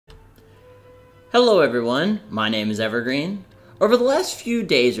Hello everyone, my name is Evergreen. Over the last few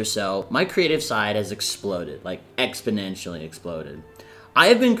days or so, my creative side has exploded, like exponentially exploded. I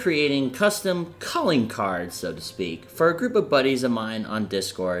have been creating custom calling cards, so to speak, for a group of buddies of mine on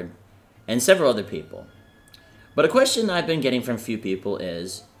Discord and several other people. But a question I've been getting from a few people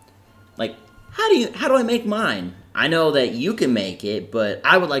is, like, how do I make mine? I know that you can make it, but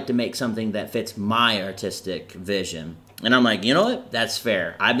I would like to make something that fits my artistic vision. And I'm like, you know what? That's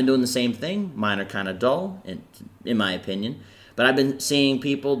fair. I've been doing the same thing. Mine are kind of dull, in my opinion. But I've been seeing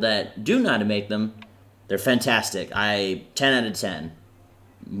people that do know how to make them. They're fantastic. 10 out of 10.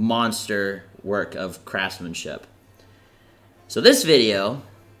 Monster work of craftsmanship. So this video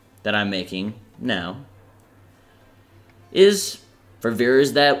that I'm making now is for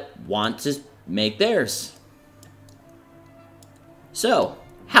viewers that want to make theirs. So,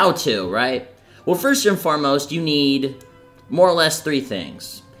 how to, right? Well, first and foremost, you need more or less three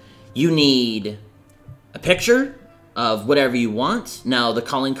things. You need a picture of whatever you want. Now, the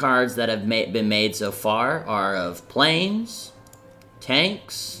calling cards that have been made so far are of planes,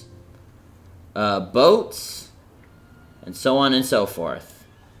 tanks, boats, and so on and so forth.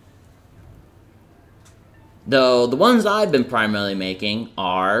 Though the ones I've been primarily making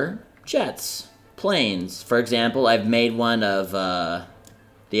are jets, planes. For example, I've made one of the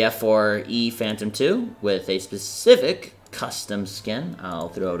F4E Phantom 2 with a specific custom skin. I'll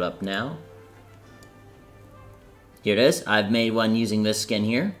throw it up now. Here it is. I've made one using this skin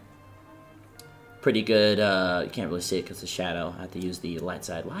here. Pretty good. You can't really see it because of the shadow. I have to use the light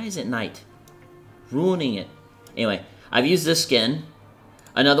side. Why is it night? Ruining it. Anyway, I've used this skin.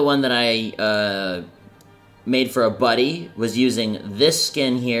 Another one that I made for a buddy was using this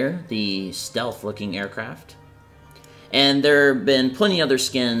skin here, the stealth-looking aircraft. And there have been plenty other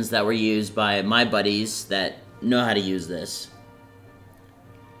skins that were used by my buddies that know how to use this.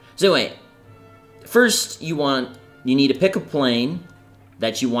 So anyway, first you need to pick a plane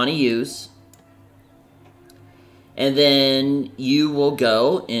that you want to use. And then you will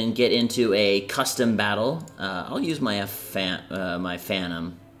go and get into a custom battle. I'll use my my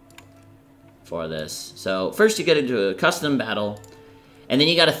Phantom for this. So first you get into a custom battle, and then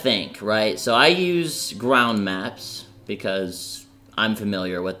you gotta think, right? So I use ground maps because I'm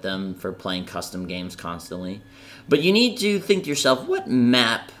familiar with them for playing custom games constantly. But you need to think to yourself, what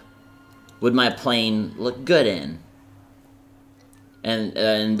map would my plane look good in?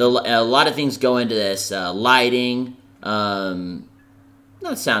 And a lot of things go into this. Lighting, not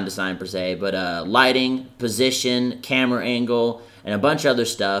sound design per se, but lighting, position, camera angle, and a bunch of other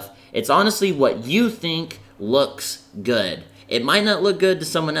stuff. It's honestly what you think looks good. It might not look good to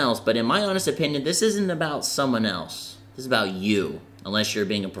someone else, but in my honest opinion, this isn't about someone else. This is about you, unless you're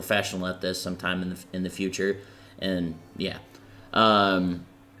being a professional at this sometime in the future. And yeah.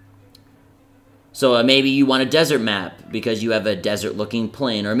 So maybe you want a desert map because you have a desert-looking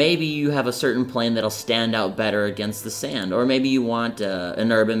plane, or maybe you have a certain plane that'll stand out better against the sand, or maybe you want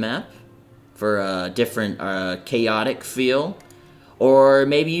an urban map for a different chaotic feel, or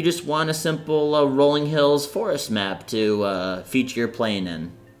maybe you just want a simple rolling hills forest map to feature your plane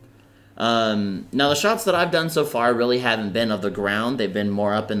in. Now the shots that I've done so far really haven't been of the ground, they've been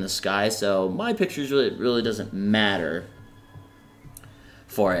more up in the sky, so my pictures really doesn't matter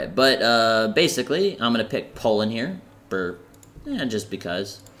for it. But basically, I'm going to pick Poland here, for just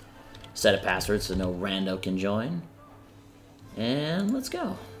because. Set a password so no rando can join. And let's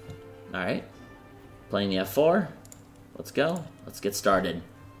go. Alright, playing the F4, let's go, let's get started.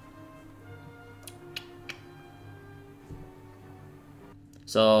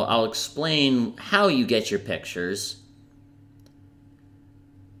 So I'll explain how you get your pictures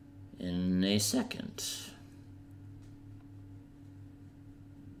in a second.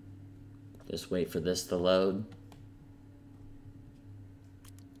 Just wait for this to load.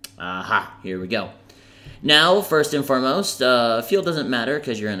 Aha, here we go. Now, first and foremost, field doesn't matter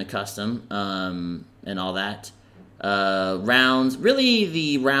because you're in a custom and all that. Rounds, really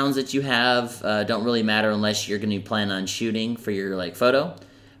the rounds that you have don't really matter unless you're going to plan on shooting for your photo.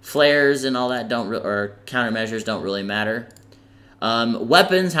 Flares and all that or countermeasures don't really matter.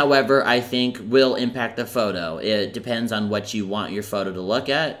 Weapons, however, I think will impact the photo. It depends on what you want your photo to look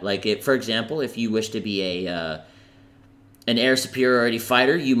at. For example, if you wish to be an air superiority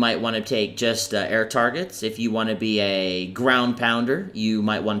fighter, you might want to take just air targets. If you want to be a ground pounder, you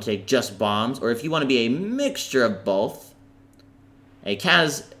might want to take just bombs. Or if you want to be a mixture of both, a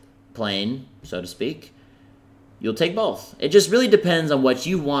CAS plane, so to speak, you'll take both. It just really depends on what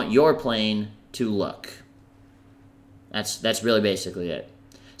you want your plane to look. That's really basically it.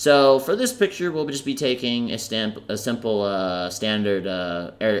 So for this picture, we'll just be taking a simple standard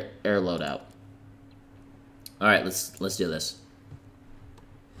air loadout. Alright, let's do this.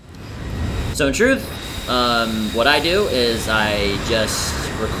 So in truth, what I do is I just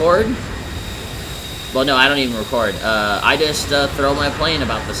record. Well, no, I don't even record. I just throw my plane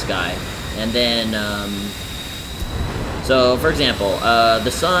about the sky. And then, so for example, the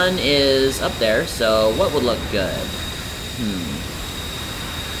sun is up there, so what would look good?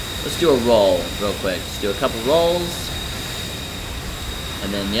 Let's do a roll real quick. Let's do a couple rolls.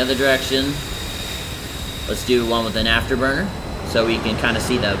 And then the other direction. Let's do one with an afterburner, so we can kind of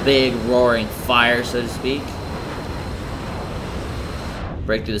see the big roaring fire, so to speak.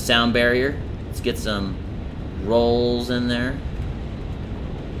 Break through the sound barrier. Let's get some rolls in there.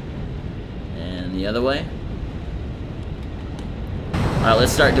 And the other way. Alright,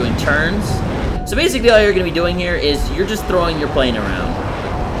 let's start doing turns. So basically all you're going to be doing here is you're just throwing your plane around.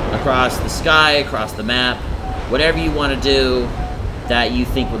 Across the sky, across the map. Whatever you want to do that you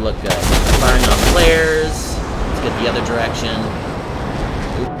think would look good. Firing on flares. Let's get the other direction.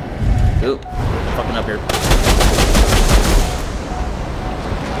 Oop. Fucking up here.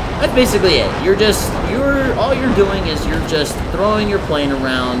 That's basically it. All you're doing is you're just throwing your plane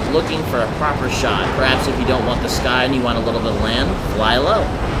around, looking for a proper shot. Perhaps if you don't want the sky and you want a little bit of land, fly low.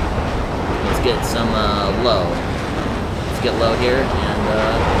 Let's get some low. Let's get low here and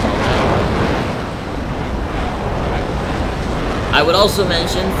I would also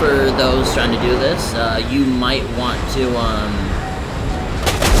mention, for those trying to do this, you might want to,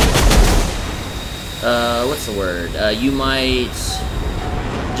 what's the word? You might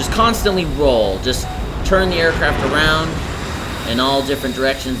just constantly roll. Just turn the aircraft around in all different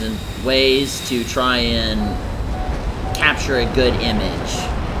directions and ways to try and capture a good image.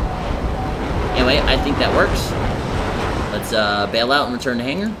 Anyway, I think that works. Let's bail out and return to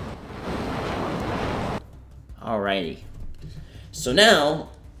hangar. Alrighty. So now,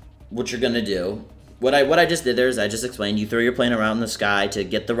 what you're gonna do, what I just did there is I just explained, you throw your plane around the sky to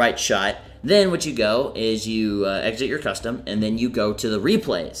get the right shot. Then what you go is you exit your custom, and then you go to the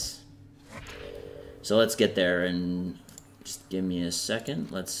replays. So let's get there, and just give me a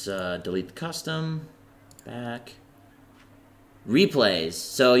second. Let's delete the custom, back. Replays.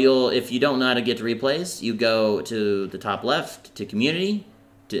 So if you don't know how to get to replays, you go to the top left, to community,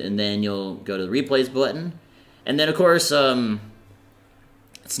 and then you'll go to the replays button. And then of course,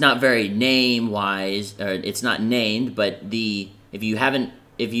 it's not very name-wise, or it's not named, but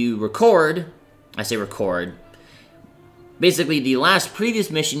if you record, I say record, basically the last previous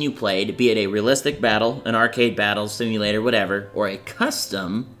mission you played, be it a realistic battle, an arcade battle, simulator, whatever, or a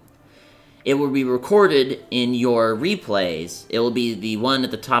custom, it will be recorded in your replays. It will be the one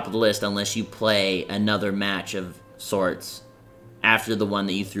at the top of the list unless you play another match of sorts after the one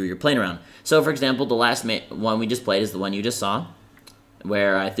that you threw your plane around. So for example, the last one we just played is the one you just saw,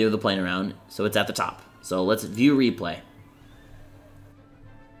 where I threw the plane around, so it's at the top. So let's view replay.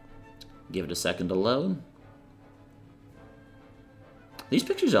 Give it a second to load. These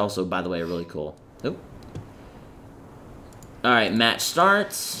pictures also, by the way, are really cool. Oop. Alright, match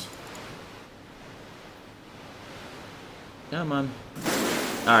starts. Come on.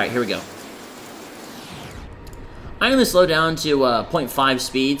 Alright, here we go. I'm going to slow down to 0.5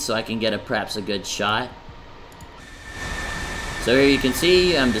 speed so I can get perhaps a good shot. So here you can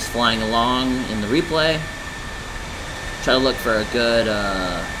see I'm just flying along in the replay. Try to look for a good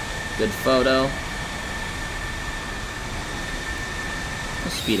photo.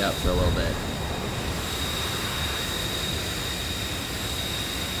 Let's speed up for a little bit.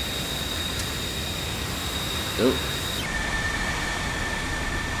 Oop.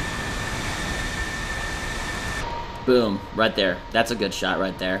 Boom, right there. That's a good shot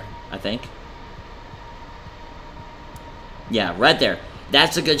right there, I think. Yeah, right there.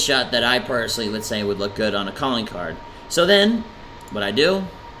 That's a good shot that I personally would say would look good on a calling card. So then, what I do,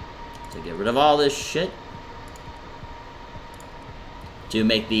 to get rid of all this shit, to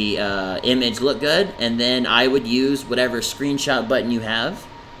make the image look good, and then I would use whatever screenshot button you have,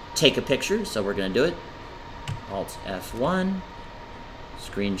 take a picture, so we're going to do it. Alt F1,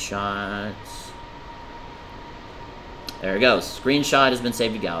 screenshots. There it goes. Screenshot has been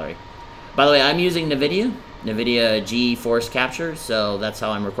saved to gallery. By the way, I'm using NVIDIA GeForce Capture, so that's how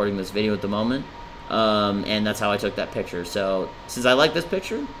I'm recording this video at the moment. And that's how I took that picture. So, since I like this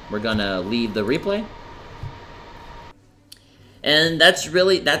picture, we're gonna leave the replay. And that's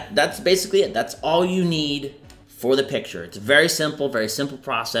really, that's basically it. That's all you need for the picture. It's a very simple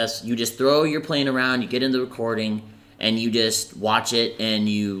process. You just throw your plane around, you get into the recording, and you just watch it, and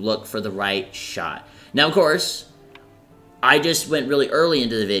you look for the right shot. Now, of course, I just went really early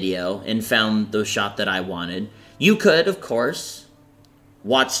into the video and found the shot that I wanted. You could, of course,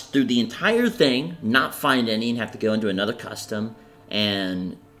 watch through the entire thing, not find any, and have to go into another custom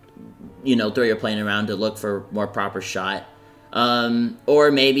and, you know, throw your plane around to look for a more proper shot.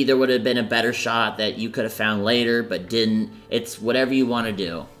 Or maybe there would have been a better shot that you could have found later, but didn't. It's whatever you want to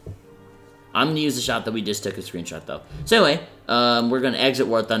do. I'm going to use the shot that we just took a screenshot, though. So anyway, we're going to exit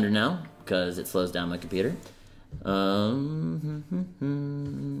Warthunder now, because it slows down my computer. Alright.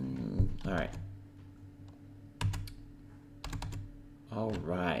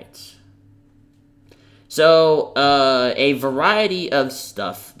 Alright. So, a variety of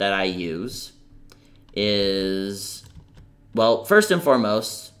stuff that I use is, well, first and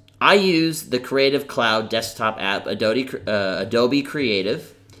foremost, I use the Creative Cloud desktop app, Adobe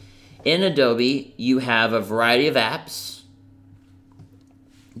Creative. In Adobe, you have a variety of apps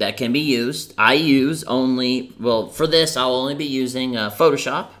that can be used. I use only, well, for this, I'll only be using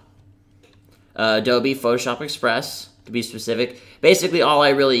Photoshop, Adobe Photoshop Express, to be specific. Basically, all I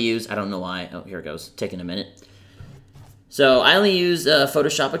really use, I don't know why, oh, here it goes, taking a minute. So, I only use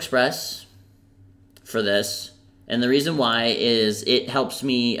Photoshop Express for this, and the reason why is it helps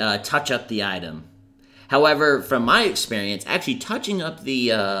me touch up the item. However, from my experience, actually touching up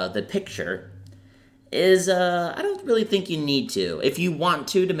the picture is, I don't really think you need to. If you want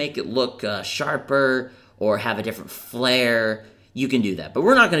to make it look sharper or have a different flair, you can do that. But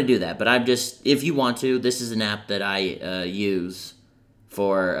we're not going to do that. But I'm just, if you want to, this is an app that I use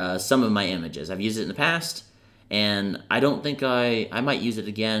for some of my images. I've used it in the past, and I don't think I might use it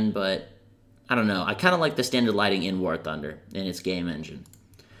again, but I don't know. I kind of like the standard lighting in Warthunder in its game engine.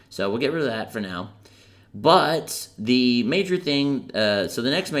 So we'll get rid of that for now. But the major thing, so the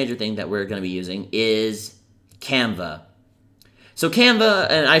next major thing that we're going to be using is Canva. So Canva,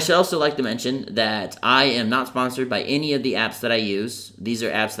 and I should also like to mention that I am not sponsored by any of the apps that I use. These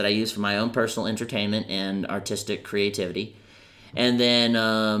are apps that I use for my own personal entertainment and artistic creativity. And then,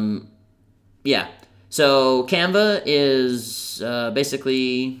 yeah. So Canva is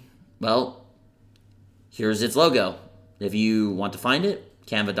basically, well, here's its logo. If you want to find it,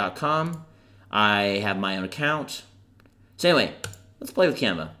 canva.com. I have my own account. So anyway, let's play with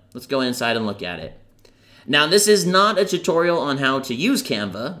Canva. Let's go inside and look at it. Now, this is not a tutorial on how to use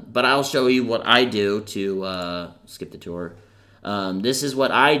Canva, but I'll show you what I do to, skip the tour. This is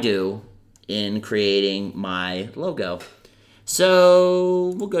what I do in creating my logo.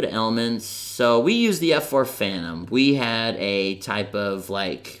 So, we'll go to Elements. So, we use the F4 Phantom. We had a type of,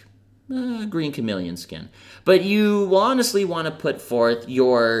 like, green chameleon skin. But you will honestly want to put forth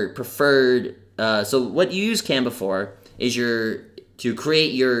your preferred, so what you use Canva for is to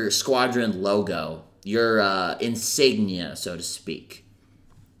create your squadron logo, your insignia, so to speak.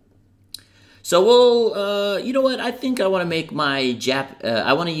 So we'll, you know what, I think I want to make my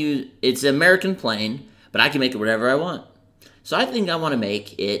I want to use, it's an American plane, but I can make it whatever I want. So I think I want to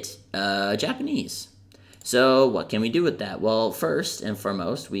make it Japanese. So what can we do with that? Well, first and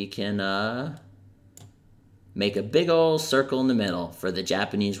foremost, we can make a big old circle in the middle for the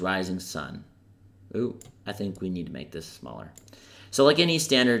Japanese rising sun. Ooh, I think we need to make this smaller. So like any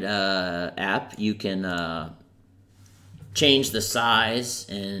standard app, you can change the size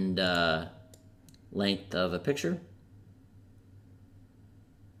and length of a picture.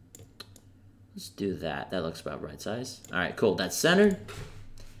 Let's do that. That looks about right size. All right, cool. That's centered.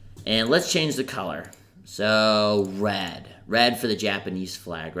 And let's change the color. So red. Red for the Japanese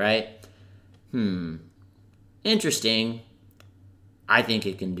flag, right? Interesting. I think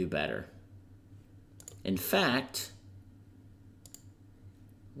it can do better. In fact,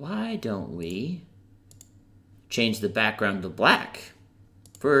 why don't we change the background to black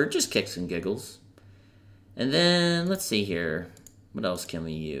for just kicks and giggles? And then, let's see here. What else can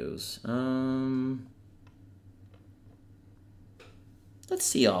we use? Let's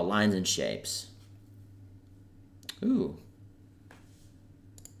see all lines and shapes. Ooh.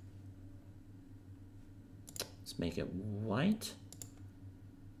 Let's make it white.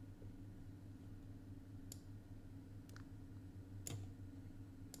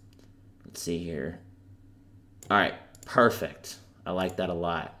 Let's see here. All right, perfect. I like that a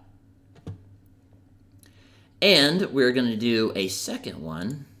lot. And we're going to do a second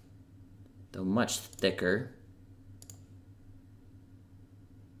one, though much thicker,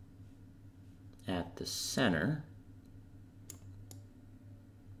 at the center.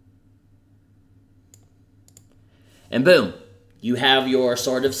 And boom, you have your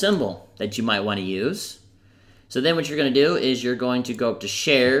sort of symbol that you might want to use. So then what you're going to do is you're going to go up to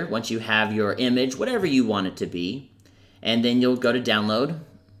Share once you have your image, whatever you want it to be. And then you'll go to Download.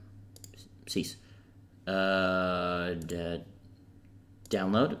 Cease. Download.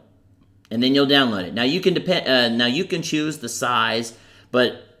 And then you'll download it. Now you can choose the size,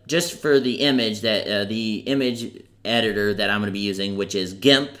 But just for the image that the image editor that I'm going to be using, which is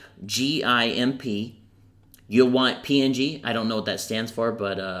GIMP, G-I-M-P. You'll want PNG. I don't know what that stands for,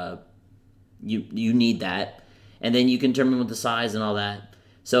 but you need that. And then you can determine with the size and all that.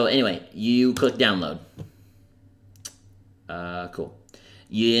 So anyway, you click download. Cool.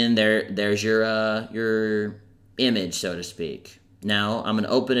 There's your image, so to speak. Now I'm going to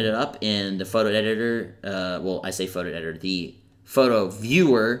open it up in the photo editor. Well, I say photo editor, the photo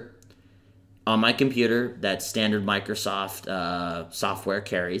viewer on my computer that standard Microsoft software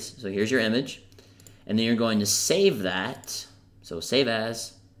carries. So here's your image. And then you're going to save that. So save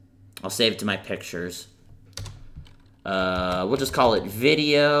as. I'll save it to my pictures. We'll just call it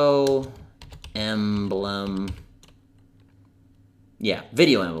Video Emblem. Yeah,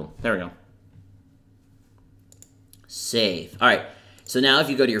 Video Emblem. There we go. Save. All right. So now if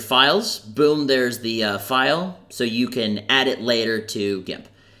you go to your files, boom, there's the file. So you can add it later to GIMP.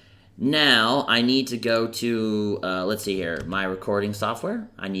 Now I need to go to, let's see here, my recording software.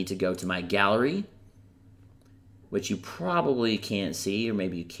 I need to go to my gallery, which you probably can't see, or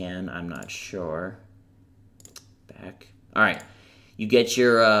maybe you can, I'm not sure. Back. All right, you get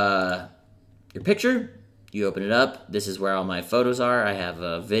your picture, you open it up. This is where all my photos are. I have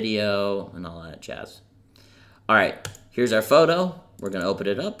a video and all that jazz. All right, here's our photo. We're gonna open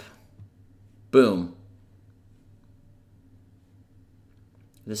it up. Boom.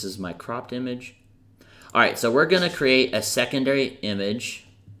 This is my cropped image. All right, so we're gonna create a secondary image.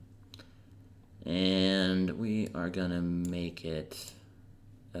 And we are gonna make it,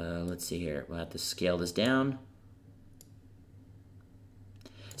 let's see here, we'll have to scale this down.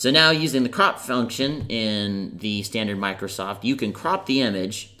 So now using the crop function in the standard Microsoft, you can crop the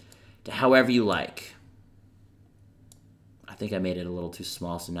image to however you like. I think I made it a little too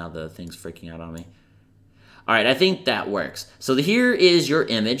small, so now the thing's freaking out on me. All right, I think that works. So here is your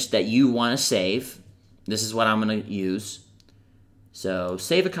image that you wanna save. This is what I'm gonna use. So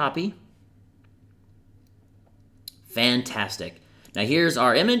save a copy. Fantastic. Now here's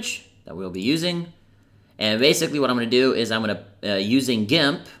our image that we'll be using. And basically what I'm going to do is I'm going to, using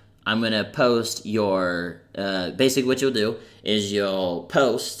GIMP, I'm going to post your, basically what you'll do is you'll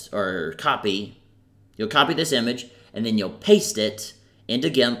post or copy, you'll copy this image and then you'll paste it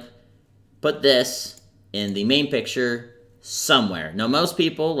into GIMP, put this in the main picture somewhere. Now most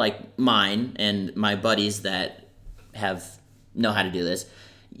people like mine and my buddies that know how to do this,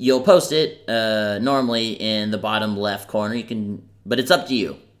 you'll post it normally in the bottom left corner. You can, but it's up to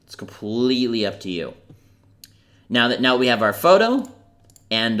you. It's completely up to you. Now we have our photo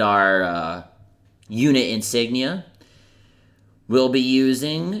and our unit insignia. We'll be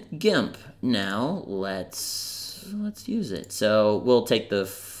using GIMP. Now let's use it. So we'll take the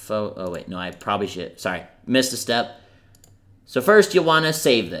photo. Oh wait, no, I probably should. Sorry, missed a step. So first you'll want to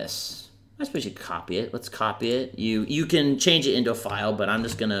save this. I suppose you copy it. Let's copy it. You can change it into a file, but I'm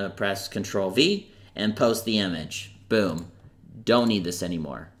just gonna press Control V and post the image. Boom. Don't need this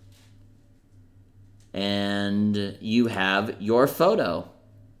anymore. And you have your photo.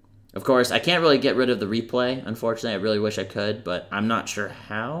 Of course, I can't really get rid of the replay, unfortunately. I really wish I could, but I'm not sure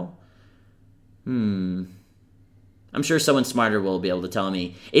how. I'm sure someone smarter will be able to tell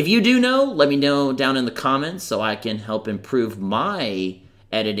me. If you do know, let me know down in the comments so I can help improve my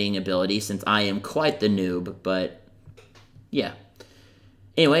editing ability, since I am quite the noob, but yeah.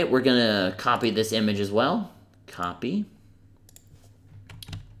 Anyway, we're gonna copy this image as well. Copy.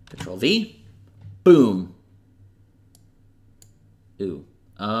 Control V. Boom. Ooh.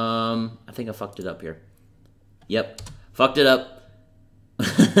 I think I fucked it up here. Yep. Fucked it up.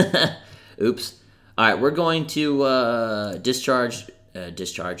 Oops. Alright, we're going to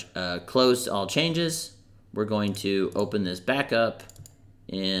close all changes. We're going to open this back up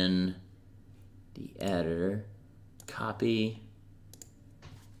in the editor. Copy.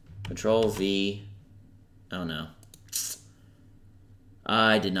 Control V. Oh no.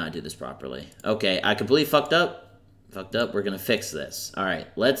 I did not do this properly. Okay, I completely fucked up. We're gonna fix this. All right,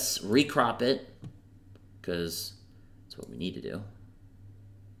 let's recrop it because that's what we need to do.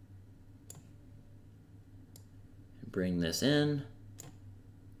 Bring this in.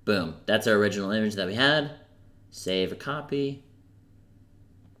 Boom. That's our original image that we had. Save a copy.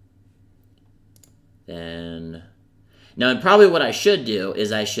 Then now probably what I should do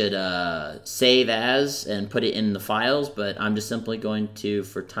is I should save as and put it in the files, but I'm just simply going to,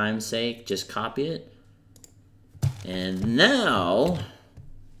 for time's sake, just copy it. And now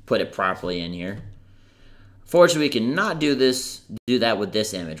put it properly in here. Fortunately, we cannot do that with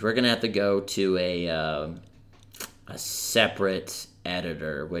this image. We're gonna have to go to a separate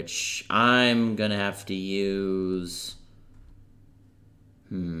editor, which I'm gonna have to use.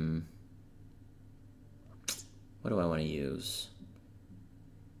 What do I want to use?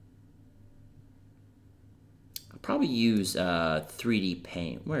 I'll probably use 3D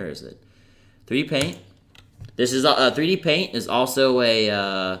Paint. Where is it? 3D Paint. This is 3D Paint is also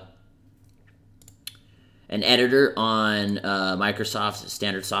a an editor on Microsoft's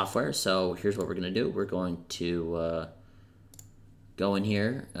standard software. So here's what we're going to do. We're going to go in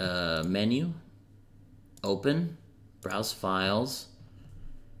here, menu, open, browse files,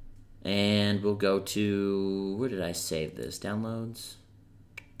 and we'll go to, where did I save this? Downloads,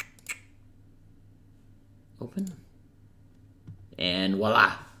 open, and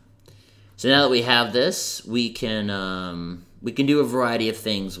voila. So now that we have this, we can do a variety of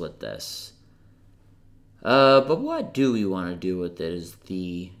things with this. But what do we want to do with it is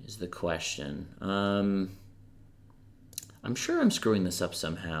the question. I'm sure I'm screwing this up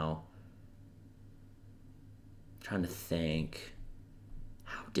somehow. I'm trying to think.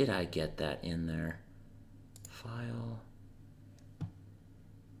 How did I get that in there? File.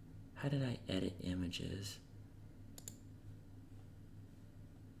 How did I edit images?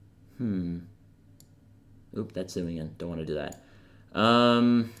 Oop, that's zooming in. Don't want to do that.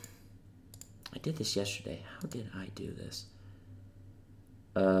 I did this yesterday. How did I do this?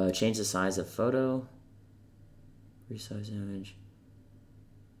 Change the size of photo. Resize image.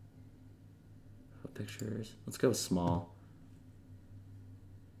 Pictures. Let's go with small.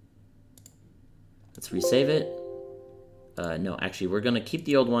 Let's resave it. No, actually, we're going to keep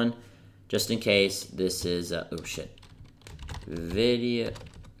the old one just in case this is... oh, shit. Video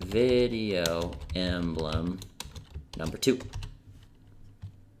Emblem number 2.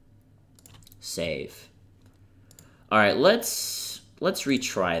 Save. All right, let's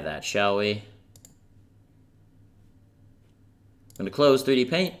retry that, shall we? I'm going to close 3D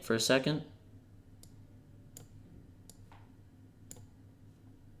Paint for a second.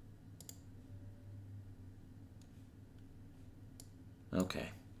 Okay.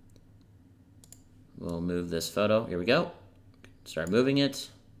 We'll move this photo. Here we go. Start moving it.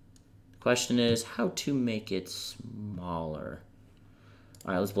 The question is how to make it smaller.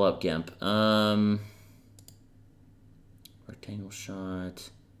 All right, let's blow up GIMP. Rectangle shot.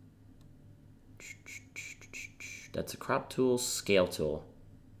 That's a crop tool, scale tool.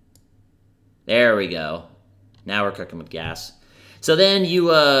 There we go. Now we're cooking with gas. So then you,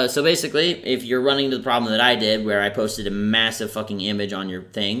 so basically, if you're running into the problem that I did, where I posted a massive fucking image on your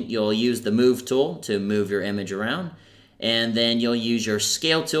thing, you'll use the move tool to move your image around. And then you'll use your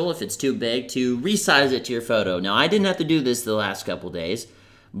scale tool, if it's too big, to resize it to your photo. Now, I didn't have to do this the last couple days,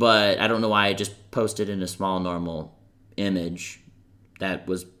 but I don't know why I just posted in a small, normal image that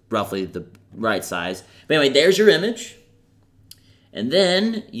was roughly the right size. But anyway, there's your image. And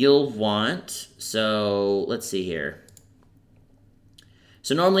then you'll want, so let's see here.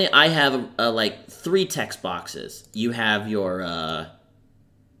 So normally I have like 3 text boxes. You have your,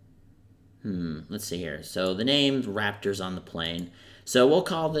 let's see here. So the name, Raptors on the Plane. So we'll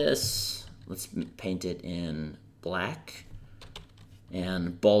call this, let's paint it in black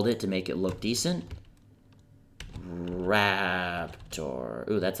and bold it to make it look decent. Raptor.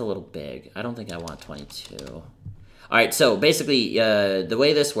 Ooh, that's a little big. I don't think I want 22. All right, so basically, the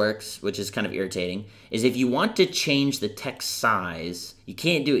way this works, which is kind of irritating, is if you want to change the text size, you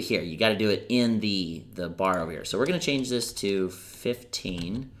can't do it here. You got to do it in the bar over here. So we're going to change this to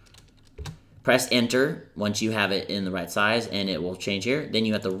 15. Press Enter once you have it in the right size, and it will change here. Then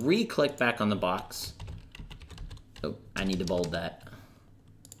you have to re-click back on the box. Oh, I need to bold that.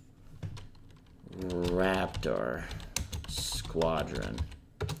 Raptor Squadron.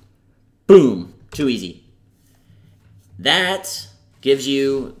 Boom! Too easy. That gives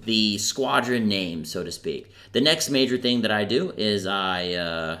you the squadron name, so to speak. The next major thing that I do is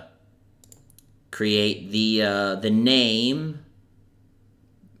I create the name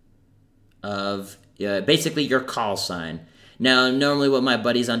of basically your call sign. Now, normally what my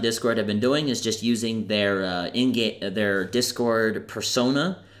buddies on Discord have been doing is just using their their Discord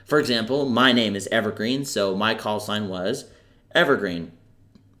persona. For example, my name is Evergreen, so my call sign was Evergreen,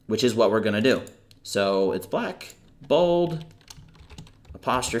 which is what we're going to do. So it's black, bold,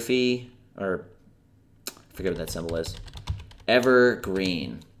 apostrophe, or I forget what that symbol is.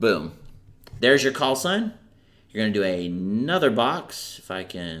 Evergreen. Boom. There's your call sign. You're going to do another box, if I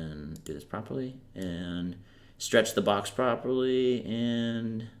can do this properly, and stretch the box properly,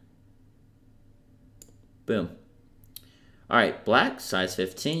 and boom. All right, black, size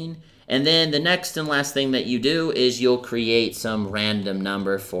 15. And then the next and last thing that you do is you'll create some random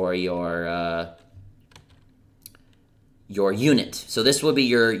number for your unit. So this will be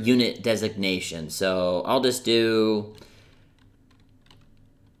your unit designation. So I'll just do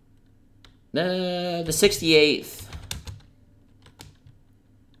the 68th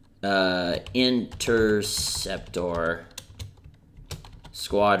Interceptor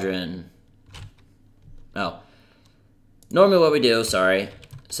Squadron. Oh, normally what we do, sorry.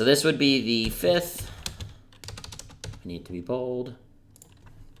 So this would be the 5th. I need to be bold.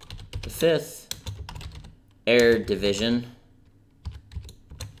 The 5th Air Division.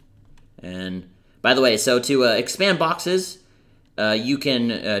 And by the way, so to expand boxes, you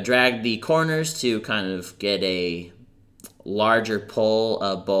can drag the corners to kind of get a larger pull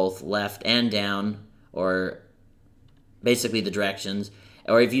of both left and down, or basically the directions.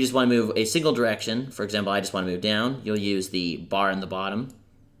 Or if you just want to move a single direction, for example, I just want to move down, you'll use the bar in the bottom.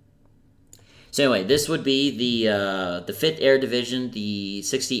 So anyway, this would be the 5th Air Division, the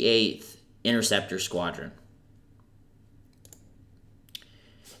 68th Interceptor Squadron.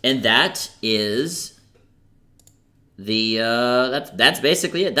 And that is the that's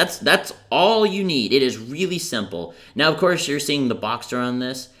basically it. That's all you need. It is really simple. Now, of course, you're seeing the box art on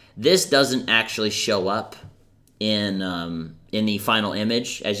this. This doesn't actually show up in the final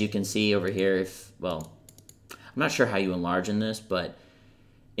image, as you can see over here. Well, I'm not sure how you enlarge in this, but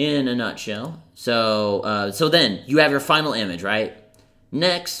in a nutshell. So then you have your final image, right?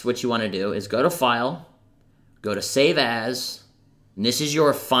 Next, what you want to do is go to File, go to Save As. And this is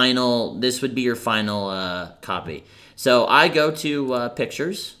your final. This would be your final copy. So I go to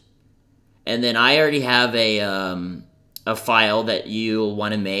Pictures, and then I already have a file that you'll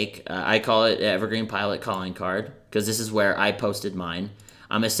want to make. I call it Evergreen Pilot Calling Card, because this is where I posted mine.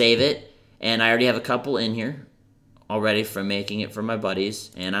 I'm gonna save it, and I already have a couple in here already from making it for my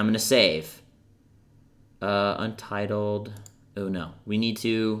buddies, and I'm gonna save. Untitled. Oh no, we need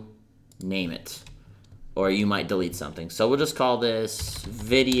to name it, or you might delete something. So we'll just call this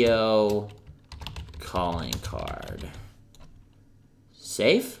Video Calling Card.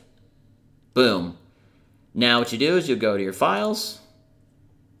 Save. Boom. Now what you do is you go to your files.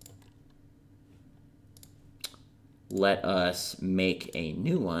 Let us make a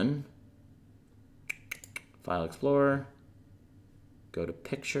new one. File Explorer. Go to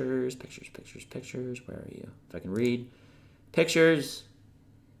Pictures, Pictures, Pictures, Pictures. Where are you? If I can read. Pictures.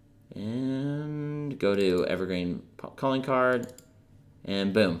 And go to Evergreen Calling Card.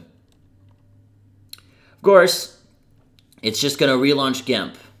 And boom. Of course, it's just going to relaunch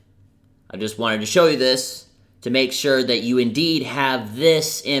GIMP. I just wanted to show you this to make sure that you indeed have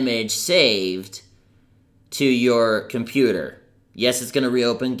this image saved to your computer. Yes, it's going to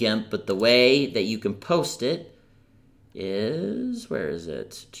reopen GIMP, but the way that you can post it is, where is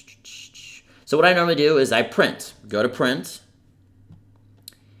it? So what I normally do is I print. Go to Print.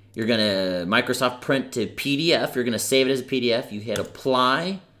 You're going to Microsoft Print to PDF. You're going to save it as a PDF. You hit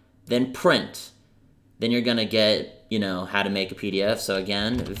Apply, then Print. Then you're going to get, you know, how to make a PDF. So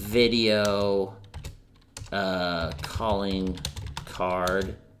again, Video Calling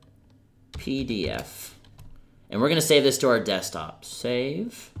Card PDF. And we're going to save this to our desktop.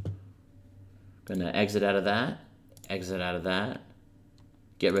 Save. Going to exit out of that. Exit out of that.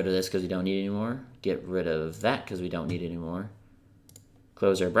 Get rid of this because we don't need it anymore. Get rid of that because we don't need it anymore.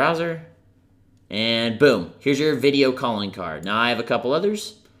 Close our browser. And boom. Here's your video calling card. Now I have a couple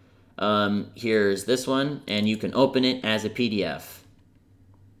others. Here's this one. And you can open it as a PDF.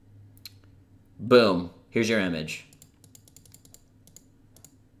 Boom. Here's your image.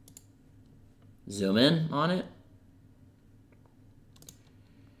 Zoom in on it.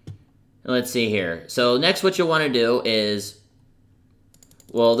 Let's see here. So next what you'll want to do is,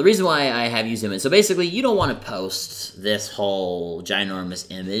 well, the reason why I have you zoom in, so basically you don't want to post this whole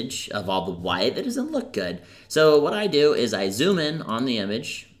ginormous image of all the white. That doesn't look good. So what I do is I zoom in on the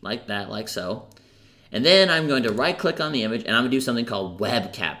image like that, like so. And then I'm going to right click on the image and I'm going to do something called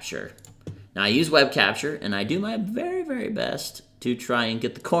web capture. Now I use web capture and I do my very, very best to try and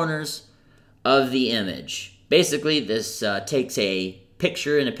get the corners of the image. Basically this takes a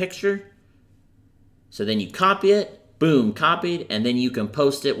picture in a picture. So then you copy it, boom, copied, and then you can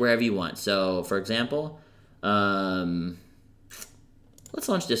post it wherever you want. So, for example, let's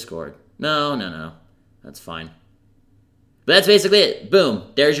launch Discord. No, that's fine. But that's basically it.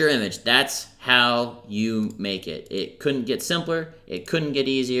 Boom, there's your image. That's how you make it. It couldn't get simpler. It couldn't get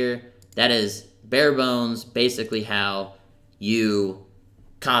easier. That is bare bones, basically how you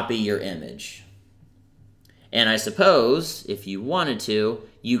copy your image. And I suppose, if you wanted to,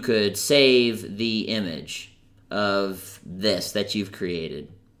 you could save the image of this that you've created.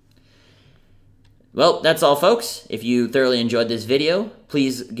 Well, that's all, folks. If you thoroughly enjoyed this video,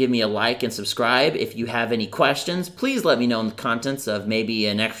 please give me a like and subscribe. If you have any questions, please let me know in the contents of maybe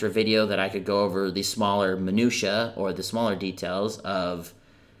an extra video that I could go over the smaller minutia or the smaller details of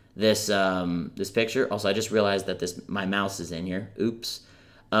this picture. Also, I just realized that my mouse is in here. Oops.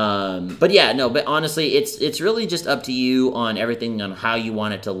 But yeah, no, but honestly, it's really just up to you on everything on how you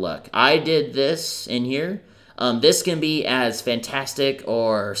want it to look. I did this in here. This can be as fantastic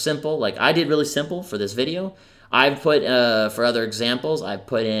or simple. Like, I did really simple for this video. I've put, for other examples, I've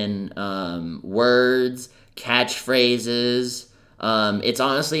put in words, catchphrases. It's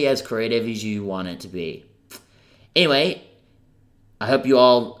honestly as creative as you want it to be. Anyway, I hope you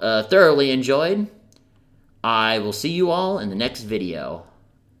all thoroughly enjoyed. I will see you all in the next video.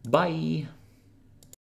 Bye.